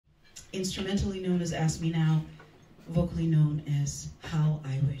instrumentally known as Ask Me Now, vocally known as How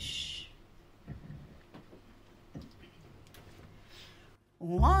I Wish.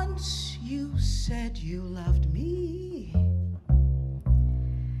 Once you said you loved me,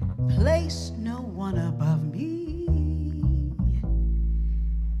 placed no one above me,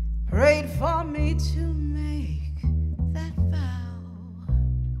 prayed for me to make that vow.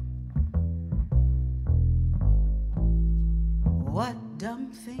 What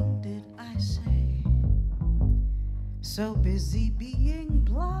dumb thing did I say? So busy being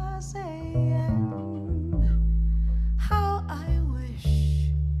blasé, and how I wish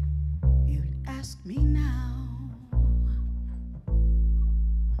you'd ask me now.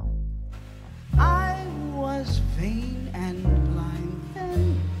 I was vain and blind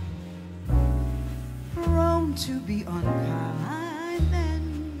then, prone to be unkind then.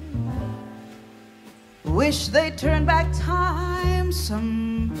 Wish they'd turn back time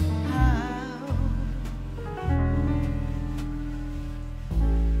somehow.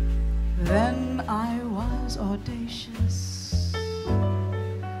 Then I was audacious,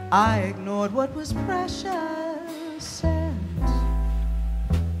 I ignored what was precious, and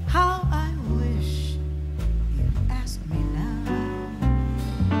how I wish you'd ask me now.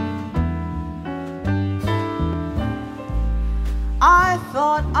 I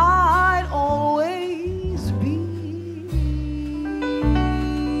thought I'd always be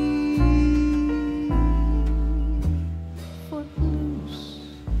footloose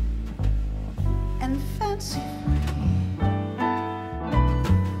and fancy-free.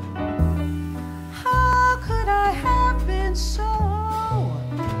 How could I have been so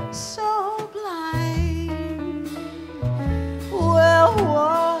blind? Well,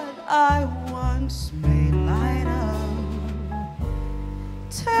 what I once made light of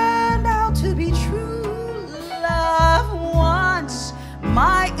turned out to be true love. Once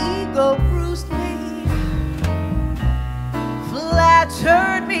my ego bruised me,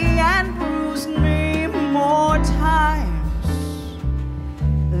 flattered me and bruised me more times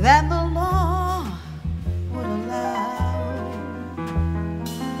than the law would allow.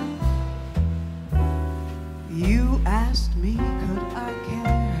 You asked me, could I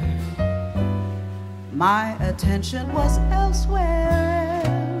care? My attention was elsewhere.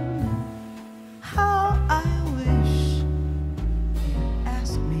 How I wish you'd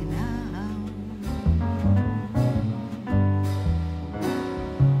ask me now.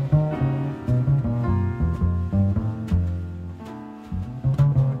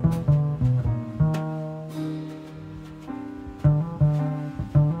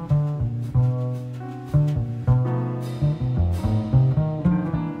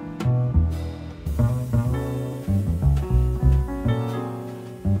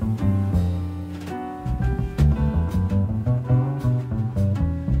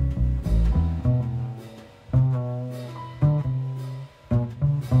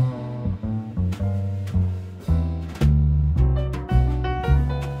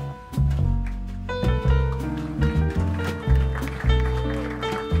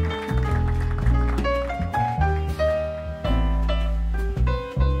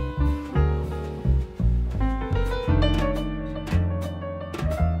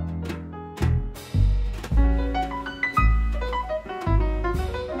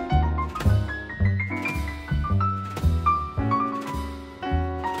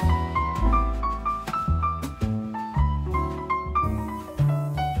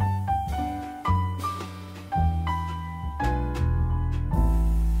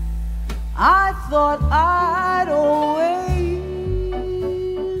 I thought I'd always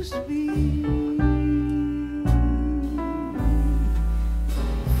be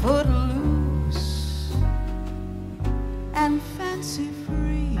footloose and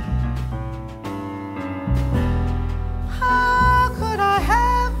fancy-free. How could I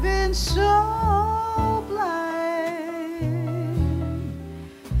have been so blind?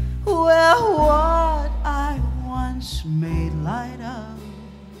 Well, what I once made light of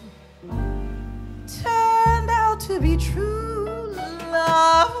turned out to be true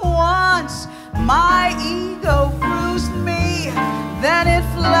love. Once my ego bruised me, then it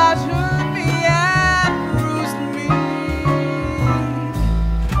flattered me and bruised me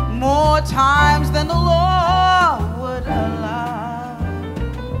more times than the law would allow.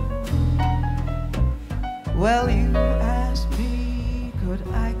 Well, you asked me, could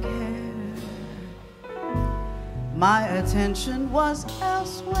I care? My attention was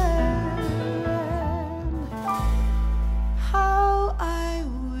elsewhere. How I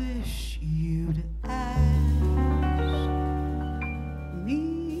wish you'd ask me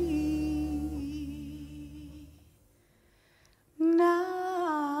now.